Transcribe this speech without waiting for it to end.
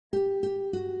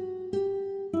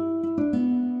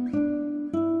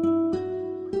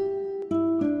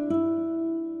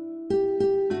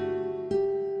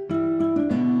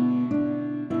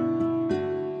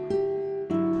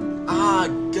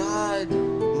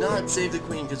not save the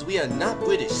Queen because we are not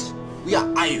British. We are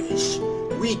Irish.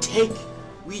 We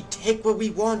take what we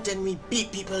want and we beat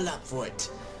people up for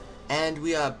it. And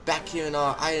we are back here in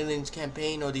our Ireland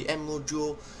campaign, or the Emerald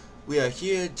Jewel. We are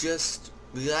here just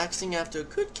relaxing after a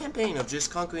good campaign of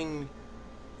just conquering,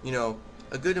 you know,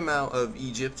 a good amount of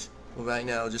Egypt. Well, right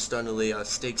now, just starting to lay our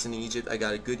stakes in Egypt. I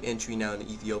got a good entry now in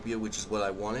Ethiopia, which is what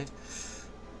I wanted.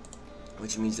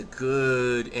 Which means a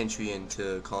good entry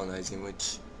into colonizing,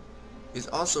 which is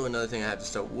also another thing I have to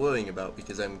start worrying about,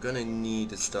 because I'm gonna need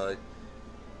to start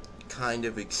kind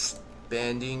of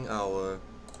expanding our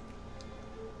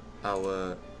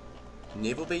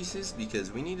naval bases,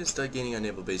 because we need to start getting our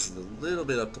naval bases a little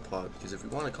bit up to par, because if we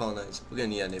want to colonize, we're gonna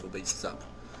need our naval bases up.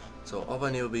 So all of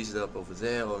our naval bases are up over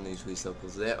there, all naval bases up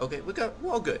over there. Okay, we're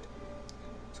all good.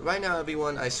 So right now,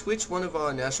 everyone, I switched one of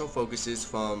our national focuses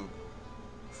from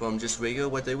just regular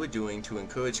what they were doing to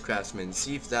encourage craftsmen.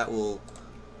 See if that will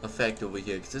affect over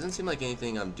here, because it doesn't seem like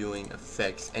anything I'm doing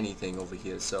affects anything over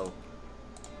here, so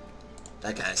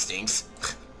that kind of stinks.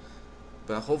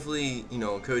 But hopefully, you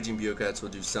know, encouraging bureaucrats will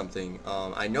do something.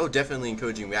 I know definitely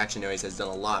encouraging reactionaries has done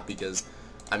a lot, because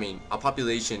I mean, our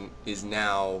population is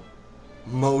now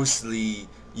mostly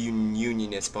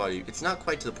unionist party. It's not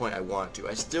quite to the point I want to.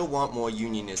 I still want more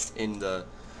unionists in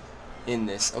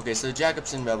this. Okay, so the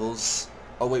Jacobson rebels.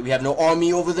 Oh wait, we have no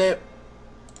army over there.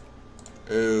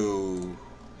 Oh,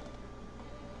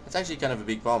 that's actually kind of a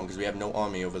big problem, because we have no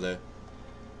army over there.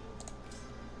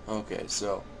 Okay,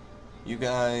 so you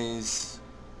guys,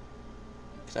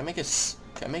 can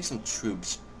I make some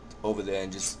troops over there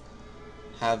and just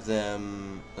have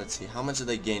them, let's see, how much are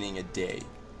they gaining a day?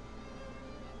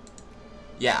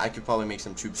 Yeah, I could probably make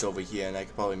some troops over here, and I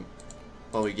could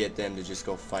probably get them to just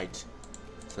go fight.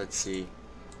 So let's see,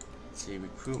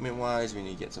 recruitment wise, we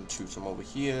need to get some troops from over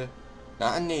here.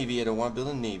 Not a navy, I don't want to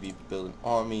build a navy, build an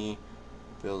army,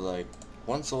 build like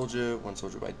one soldier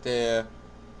right there,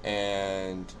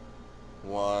 and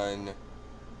one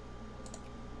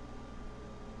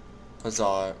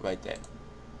hussar right there.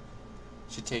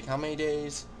 Should take how many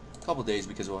days? A couple days,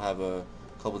 because we'll have a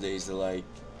couple days to like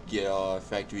get our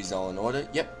factories all in order.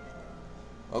 Yep.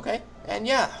 Okay. And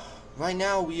yeah, right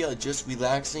now we are just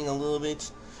relaxing a little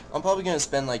bit. I'm probably gonna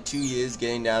spend like 2 years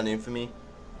getting down infamy,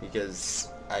 because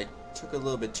I took a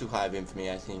little bit too high of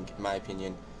infamy, I think, in my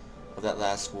opinion, of that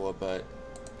last war. But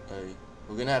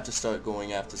we're gonna have to start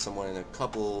going after someone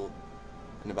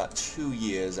in about 2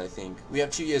 years, I think. We have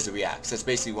 2 years to relax. That's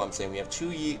basically what I'm saying. We have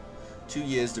 2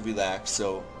 years to relax,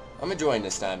 so I'm enjoying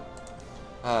this time.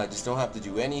 Just don't have to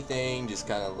do anything, just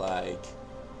kind of like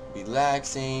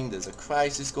relaxing. There's a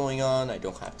crisis going on. I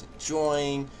don't have to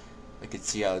join. I can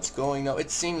see how it's going now. It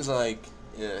seems like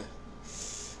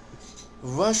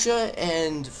Russia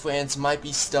and France might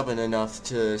be stubborn enough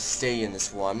to stay in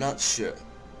this war. I'm not sure.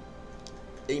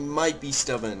 They might be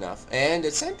stubborn enough. And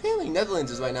apparently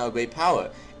Netherlands is right now a great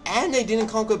power. And they didn't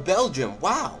conquer Belgium.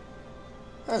 Wow.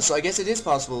 So I guess it is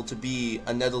possible to be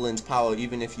a Netherlands power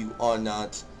even if you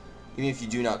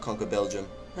do not conquer Belgium.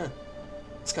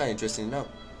 It's kind of interesting to know.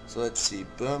 So let's see,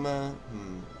 Burma.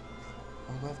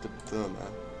 I'll go after Burma.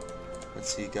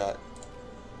 Let's see, got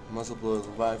muzzle blower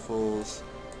rifles.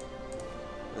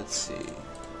 Let's see.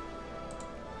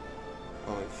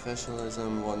 Oh,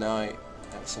 professionalism. Well, now I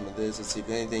have some of this. Let's see if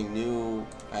anything new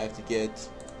I have to get.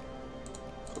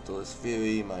 Culturalist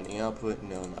theory, mining output.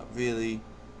 No, not really.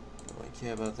 Don't really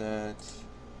care about that.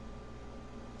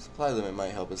 Supply limit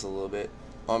might help us a little bit.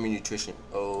 Army nutrition.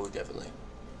 Oh, definitely.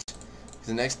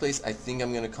 The next place I think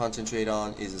I'm going to concentrate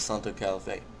on is the Santo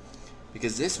Caliphate,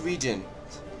 because this region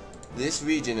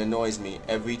annoys me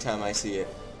every time I see it.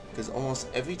 Because almost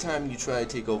every time you try to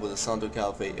take over the Santo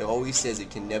Caliphate, it always says it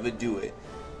can never do it,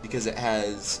 because it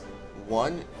has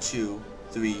 1, 2,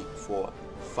 3, 4,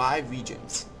 5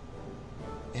 regions.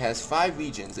 It has 5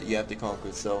 regions that you have to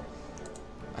conquer. So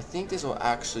I think this will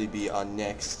actually be our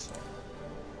next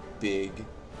big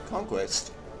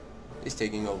conquest. Is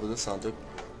taking over the Santo.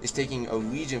 Is taking a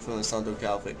region from the Santo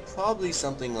Caliphate. Probably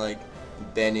something like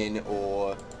Benin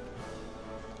or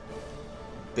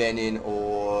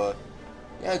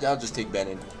yeah, I'll just take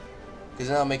Benin, because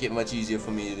then I'll make it much easier for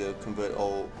me to convert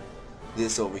all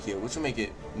this over here, which will make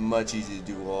it much easier to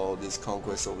do all this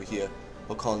conquest over here,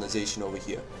 or colonization over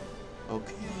here.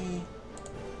 Okay.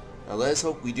 Now let us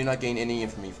hope we do not gain any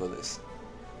infamy for this.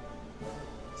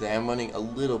 So I am running a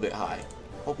little bit high,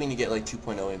 hoping to get like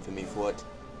 2.0 infamy for it.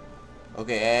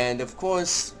 Okay, and of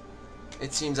course,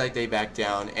 it seems like they backed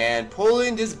down, and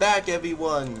Poland is back,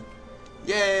 everyone!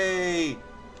 Yay!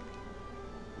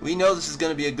 We know this is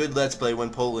going to be a good Let's Play when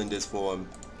Poland is formed.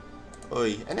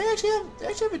 Oy. And they actually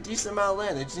have a decent amount of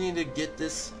land. They just need to get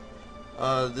this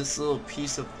this little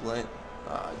piece of land.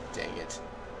 Dang it.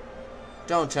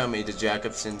 Don't tell me the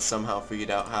Jacobsons somehow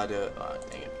figured out how to,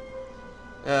 dang it.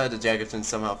 The Jacobsons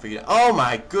somehow figured out. Oh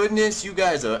my goodness, you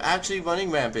guys are actually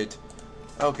running rampant.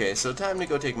 Okay, so time to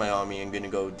go take my army. I'm gonna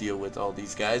go deal with all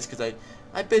these guys, because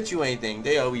I bet you anything,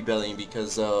 they are rebelling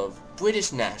because of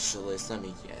British nationalists, let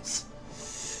me guess.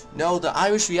 No, the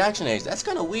Irish reactionaries. That's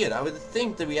kind of weird. I would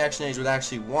think the reactionaries would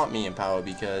actually want me in power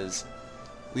because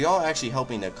we are actually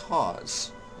helping their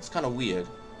cause. It's kind of weird.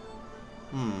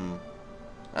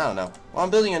 I don't know. Well, I'm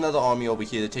building another army over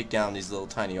here to take down these little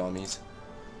tiny armies.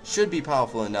 Should be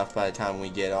powerful enough by the time we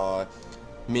get our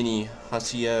mini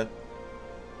Hussar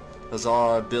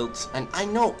built. And I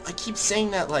know, I keep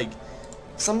saying that, like,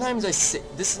 sometimes I say,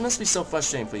 this must be so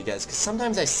frustrating for you guys, because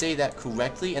sometimes I say that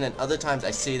correctly, and then other times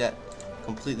I say that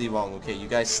completely wrong. Okay, you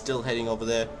guys still heading over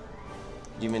there?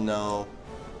 Even though,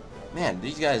 man,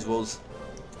 these guys will,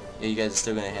 yeah, you guys are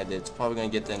still gonna head there. It's probably gonna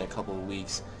get there in a couple of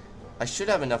weeks. I should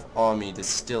have enough army to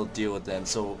still deal with them,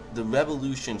 so the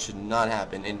revolution should not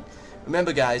happen. And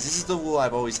remember guys, this is the rule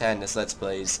I've always had in this Let's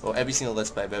Plays, or every single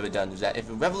Let's Play I've ever done, is that if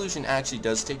a revolution actually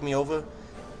does take me over,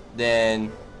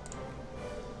 then...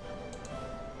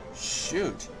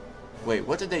 Shoot. Wait,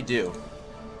 what did they do?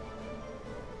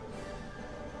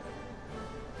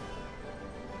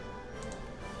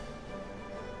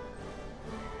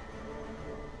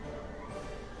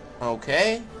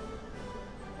 Okay.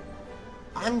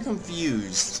 I'm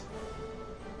confused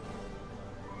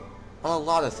on a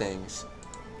lot of things.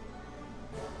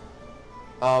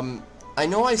 I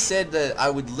know I said that I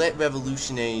would let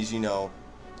revolutionaries, you know,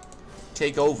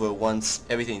 take over once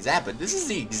everything's at, but this is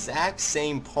the exact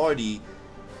same party,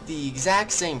 the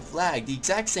exact same flag, the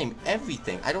exact same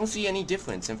everything. I don't see any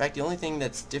difference. In fact, the only thing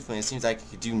that's different, it seems like I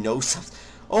could do no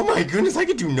oh my goodness, I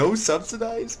could do no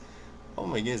subsidize? Oh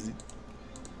my goodness.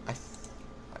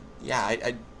 Yeah,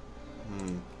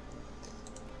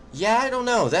 I don't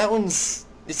know. That one's...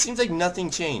 It seems like nothing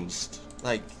changed.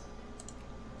 Like...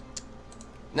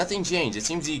 Nothing changed. It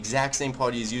seems the exact same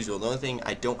party as usual. The only thing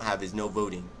I don't have is no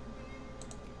voting.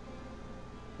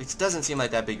 It doesn't seem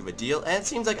like that big of a deal. And it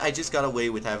seems like I just got away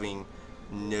with having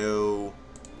no...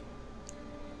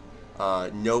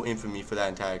 no infamy for that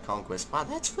entire conquest. Wow,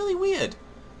 that's really weird.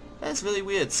 That's really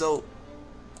weird. So...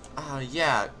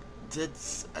 yeah.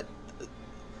 That's...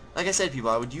 like I said, people,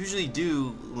 I would usually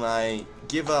do my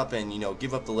give up and, you know,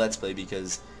 give up the Let's Play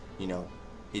because, you know,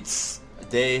 it's,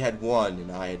 they had won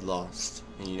and I had lost.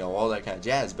 And, you know, all that kind of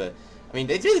jazz. But, I mean,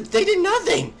 they did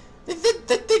nothing! They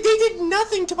did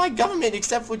nothing to my government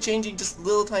except for changing just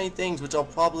little tiny things, which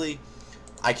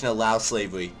I can allow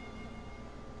slavery.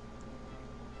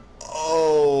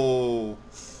 Oh.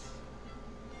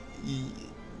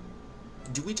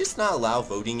 Do we just not allow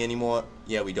voting anymore?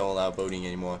 Yeah, we don't allow voting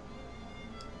anymore.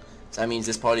 So that means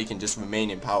this party can just remain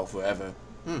in power forever.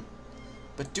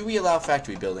 But do we allow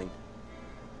factory building?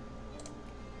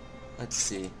 Let's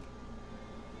see.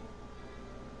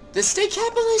 The state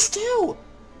capital is too!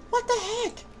 What the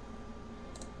heck?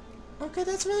 Okay,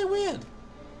 that's really weird.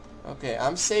 Okay,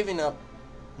 I'm saving up.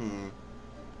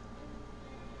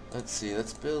 Let's see,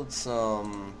 let's build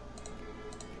some...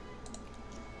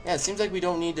 Yeah, it seems like we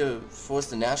don't need to force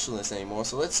the nationalists anymore,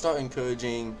 so let's start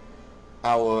encouraging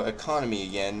our economy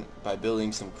again by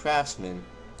building some craftsmen.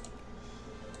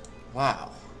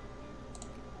 Wow.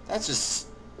 That's just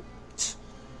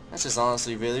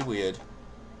honestly really weird.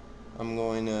 I'm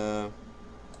going to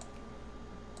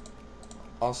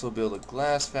also build a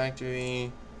glass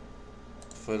factory,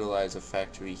 fertilizer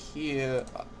factory here.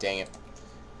 Oh, dang it.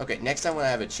 Okay, next time when I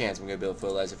have a chance, I'm going to build a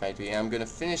fertilizer factory, and I'm going to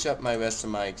finish up my rest of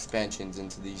my expansions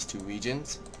into these two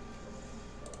regions.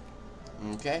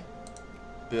 Okay.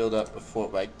 Build up a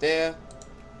fort right there,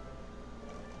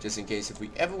 just in case if we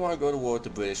ever want to go to war with the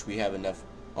British, we have enough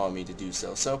army to do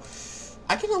so. So,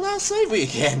 I can allow slavery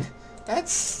again.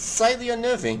 That's slightly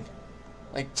unnerving.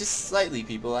 Like, just slightly,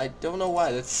 people. I don't know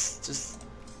why. That's just...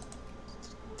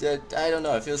 I don't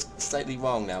know. It feels slightly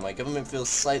wrong now. My government feels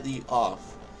slightly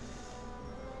off.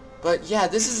 But, yeah,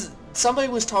 this is... Somebody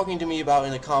was talking to me about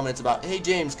in the comments about, hey,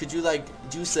 James, could you, like,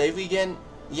 do slavery again?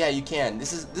 Yeah, you can.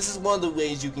 This is one of the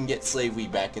ways you can get slavery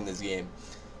back in this game.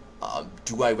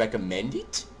 Do I recommend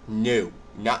it? No.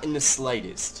 Not in the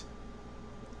slightest.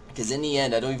 Because in the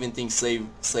end, I don't even think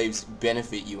slaves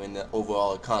benefit you in the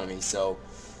overall economy. So,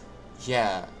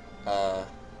 yeah,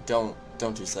 don't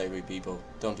do slavery, people.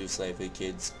 Don't do slavery,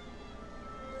 kids.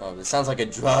 Oh, this sounds like a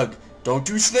drug. Don't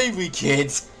do slavery,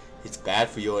 kids. It's bad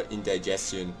for your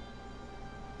indigestion.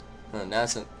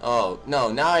 Oh,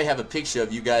 now I have a picture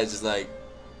of you guys just like...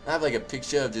 I have like a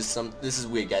picture of just some... This is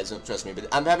weird, guys. Don't trust me. But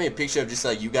I'm having a picture of just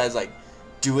like you guys like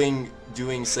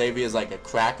doing slavery as like a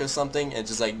crack or something, and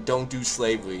just like don't do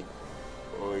slavery.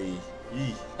 Or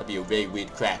that'd be a very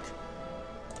weird crack.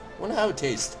 Wonder how it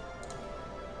tastes.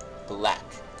 Black.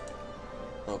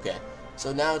 Okay,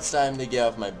 so now it's time to get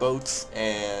off my boats,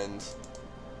 and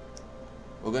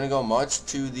we're gonna go march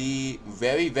to the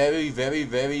very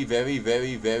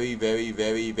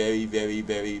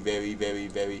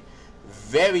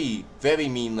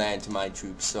mean land to my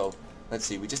troops. So let's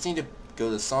see, we just need to go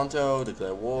to Santo,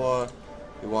 declare war.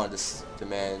 We want to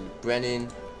demand Brennan.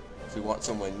 If we want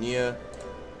somewhere near,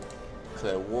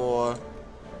 declare war.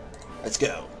 Let's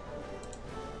go.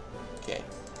 Okay,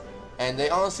 and they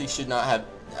honestly should not have.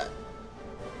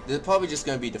 They're probably just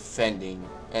going to be defending,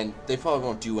 and they probably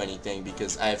won't do anything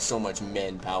because I have so much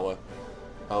manpower.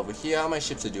 Over here, how my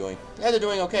ships are doing? Yeah, they're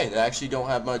doing okay. They actually don't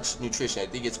have much nutrition. I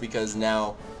think it's because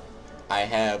now I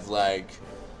have like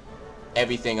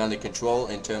everything under control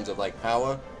in terms of like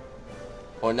power,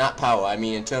 or not power. I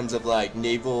mean in terms of like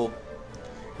naval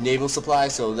supply.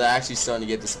 So they're actually starting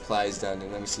to get the supplies done.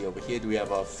 And let me see over here. Do we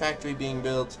have our factory being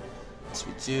built? Yes,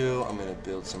 we do. I'm gonna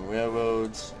build some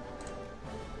railroads.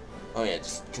 Oh yeah,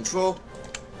 just control.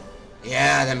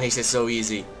 Yeah, that makes it so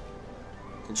easy.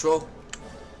 Control.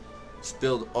 Just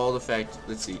build all the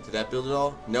let's see, did that build it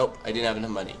all? Nope, I didn't have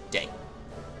enough money. Dang.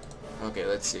 Okay,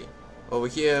 let's see. Over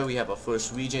here, we have our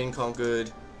first region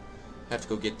conquered. Have to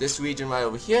go get this region right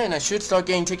over here, and I should start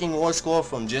getting ticking war score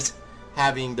from just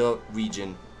having the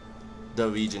region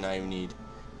I need.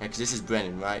 Because this is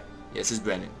Brennan, right? Yes, this is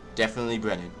Brennan. Definitely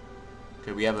Brennan.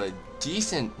 Okay, we have a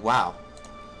decent, wow.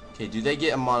 Okay, do they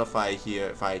get a modifier here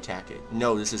if I attack it?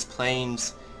 No, this is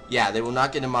plains. Yeah, they will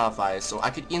not get a modifier, so I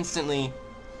could instantly,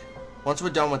 once we're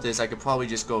done with this, I could probably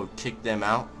just go kick them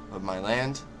out of my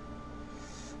land.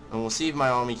 And we'll see if my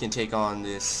army can take on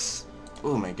this.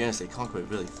 Oh my goodness, they conquer it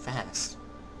really fast.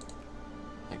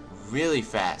 Like, really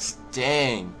fast.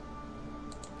 Dang.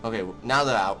 Okay, well, now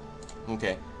they're out.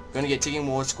 Okay, gonna get ticking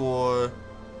war score.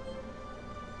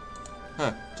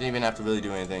 Huh, didn't even have to really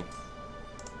do anything.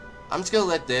 I'm just gonna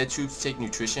let their troops take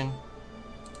nutrition.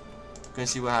 Gonna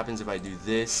see what happens if I do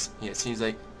this. Yeah, it seems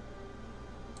like...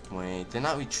 Wait, they're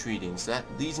not retreating, so that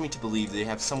leads me to believe they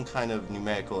have some kind of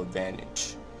numerical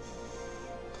advantage.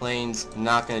 Plains,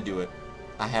 not gonna do it.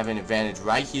 I have an advantage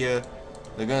right here.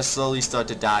 They're gonna slowly start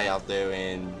to die out there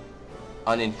in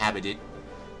uninhabited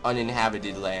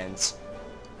lands.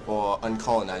 Or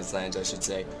uncolonized lands, I should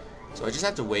say. So I just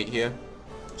have to wait here.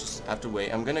 Just have to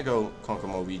wait. I'm gonna go conquer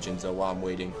more regions though while I'm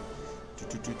waiting.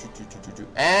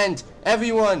 And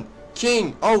everyone,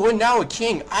 king. Oh, we're now a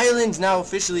king. Ireland's now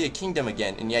officially a kingdom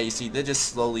again. And yeah, you see, they're just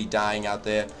slowly dying out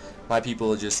there. My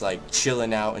people are just like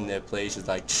chilling out in their place. It's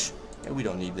like, shh, yeah, we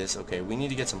don't need this. Okay, we need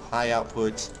to get some high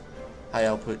output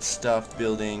stuff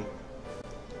building.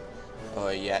 Oh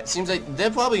yeah, it seems like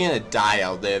they're probably gonna die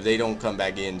out there if they don't come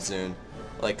back in soon.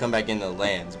 Like come back in the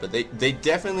lands, but they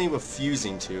definitely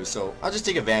refusing to, so I'll just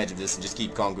take advantage of this and just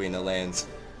keep conquering the lands.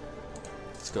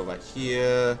 Let's go right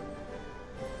here.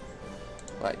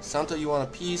 Right, Santo, you want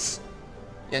a peace?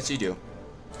 Yes, you do.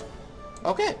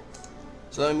 Okay,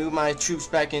 so let me move my troops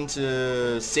back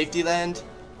into safety land.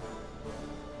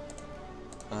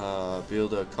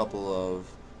 Build a couple of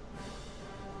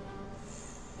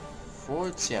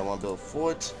forts. Yeah, I want to build a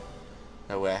fort.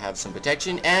 That way I have some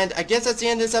protection. And I guess that's the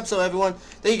end of this episode, everyone.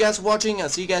 Thank you guys for watching. I'll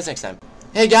see you guys next time.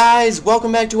 Hey guys,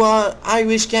 welcome back to our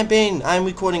Irish campaign. I'm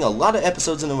recording a lot of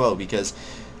episodes in a row because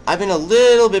I've been a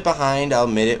little bit behind, I'll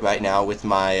admit it right now, with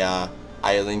my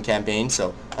Ireland campaign.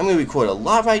 So I'm going to record a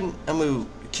lot I'm going to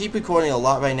keep recording a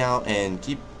lot right now and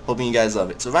keep hoping you guys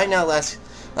love it. So right now, last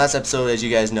episode, as you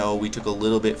guys know, we took a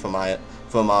little bit from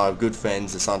our good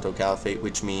friends, the Santo Caliphate,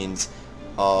 which means,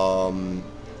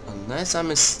 unless I'm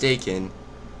mistaken,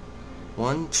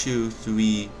 1, 2,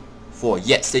 3, 4.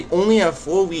 Yes, they only have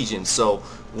 4 regions, so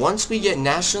once we get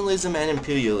nationalism and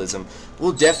imperialism,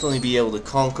 we'll definitely be able to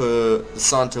conquer the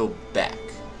Santo back.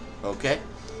 Okay?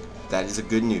 That is a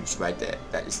good news right there.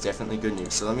 That is definitely good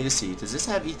news. So let me just see. Does this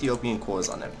have Ethiopian cores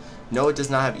on them? No, it does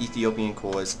not have Ethiopian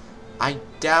cores. I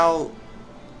doubt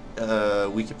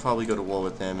we could probably go to war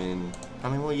with them in... How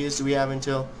many more years do we have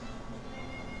until?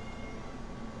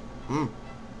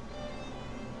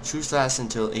 Truce lasts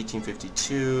until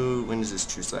 1852. When does this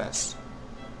truce last?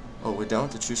 Oh, we're done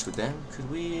with the truce with them? Could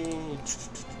we...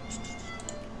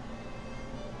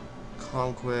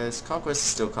 Conquest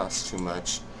still costs too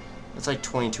much. It's like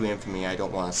 22 infamy I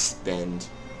don't want to spend.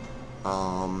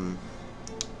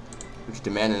 We could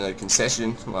demand another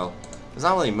concession. Well, there's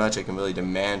not really much I can really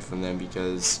demand from them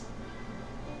because...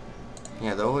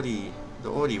 Yeah, they're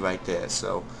already right there,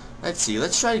 so... Let's see,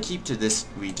 let's try to keep to this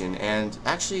region, and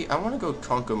actually, I want to go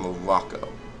conquer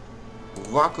Morocco.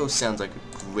 Morocco sounds like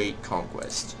a great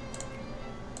conquest.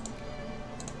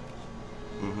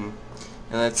 And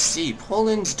let's see,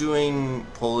 Poland's doing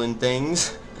Poland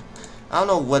things. I don't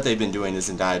know what they've been doing this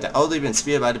entire time. Oh, they've been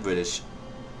speared by the British.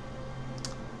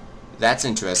 That's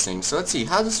interesting. So let's see,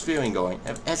 how's the spearing going?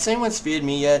 Has anyone speared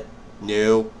me yet?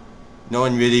 No. No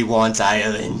one really wants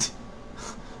Ireland.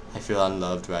 I feel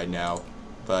unloved right now.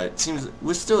 But it seems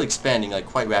we're still expanding like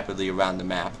quite rapidly around the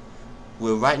map.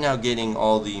 We're right now getting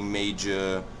all the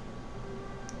major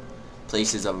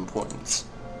places of importance.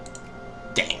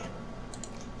 Dang.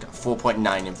 Got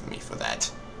 4.9 infamy for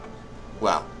that.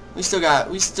 Wow. We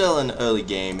still in the early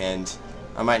game, and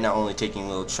I might not only taking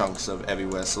little chunks of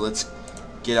everywhere. So let's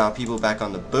get our people back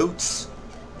on the boats.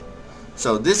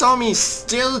 So this army is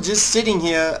still just sitting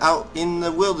here out in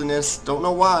the wilderness. Don't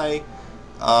know why.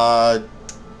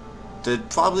 They're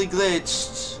probably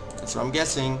glitched. That's what I'm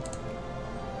guessing.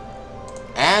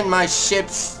 And my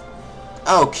ships.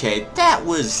 Okay, that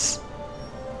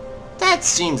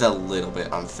seems a little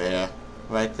bit unfair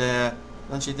right there,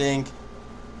 don't you think?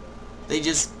 They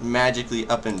just magically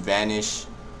up and vanish.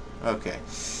 Okay.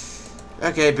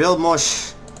 Okay, build more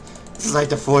This is like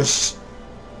the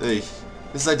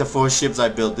fourth ships I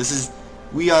built. The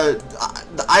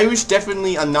Irish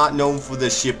definitely are not known for the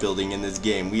shipbuilding in this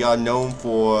game. We are known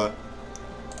for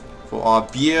our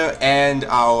beer and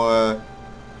our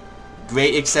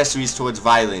great accessories towards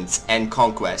violence and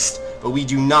conquest, but we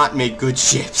do not make good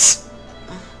ships.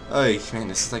 Oh man,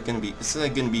 this is gonna be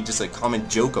just a common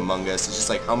joke among us. It's just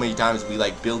like how many times we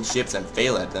like build ships and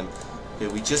fail at them. Okay,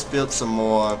 we just built some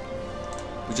more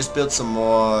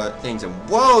things, and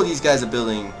whoa, these guys are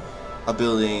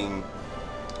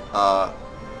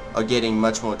getting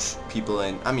much more people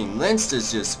in. I mean,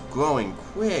 Leinster's just growing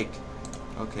quick.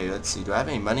 Okay, let's see. Do I have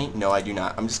any money? No, I do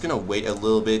not. I'm just gonna wait a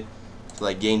little bit to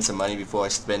like gain some money before I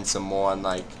spend some more on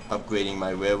like upgrading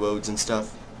my railroads and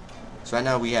stuff. So right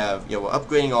now we're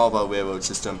upgrading all of our railroad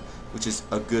system, which is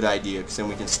a good idea, because then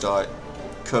we can start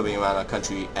curving around our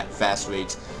country at fast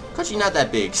rates. Country not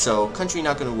that big, so country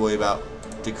not gonna worry about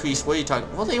decrease. What are you talking?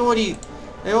 Well, they already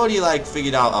like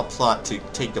figured out a plot to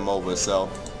take them over. So,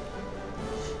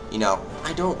 you know,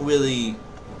 I don't really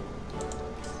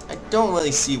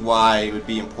see why it would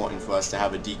be important for us to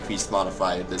have a decreased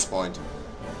modifier at this point.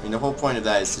 I mean, the whole point of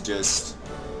that is to just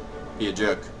be a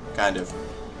jerk, kind of.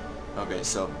 Okay,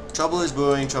 so trouble is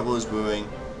brewing, I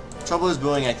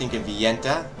think, in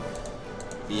Vienta.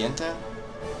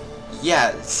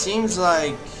 Yeah, it seems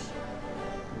like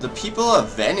the people of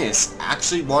Venice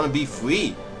actually want to be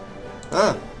free.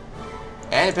 Huh.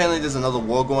 And apparently there's another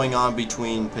war going on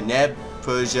between Peneb,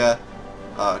 Persia,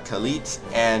 Khalid,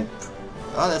 and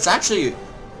that's actually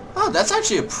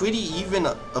a pretty even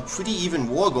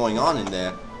war going on in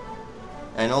there.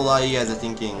 I know a lot of you guys are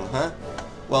thinking, huh?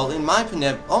 Well, in my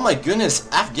Peneb, oh my goodness,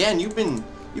 Afghan, you've been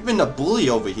a bully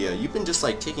over here. You've been just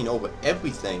like taking over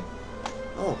everything.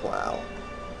 Oh wow.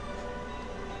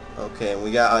 Okay, and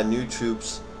we got our new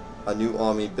troops, a new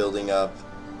army building up.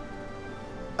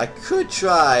 I could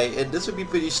try, and this would be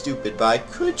pretty stupid, but I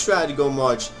could try to go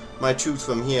march my troops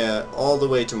from here all the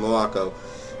way to Morocco.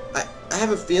 I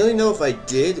have a feeling though, if I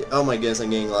did, oh my goodness,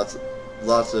 I'm getting lots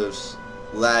of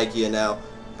lag here now.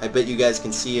 I bet you guys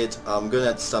can see it. I'm gonna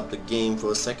have to stop the game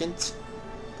for a second.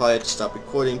 Probably have to stop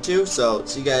recording too, so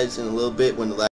see you guys in a little bit when the lag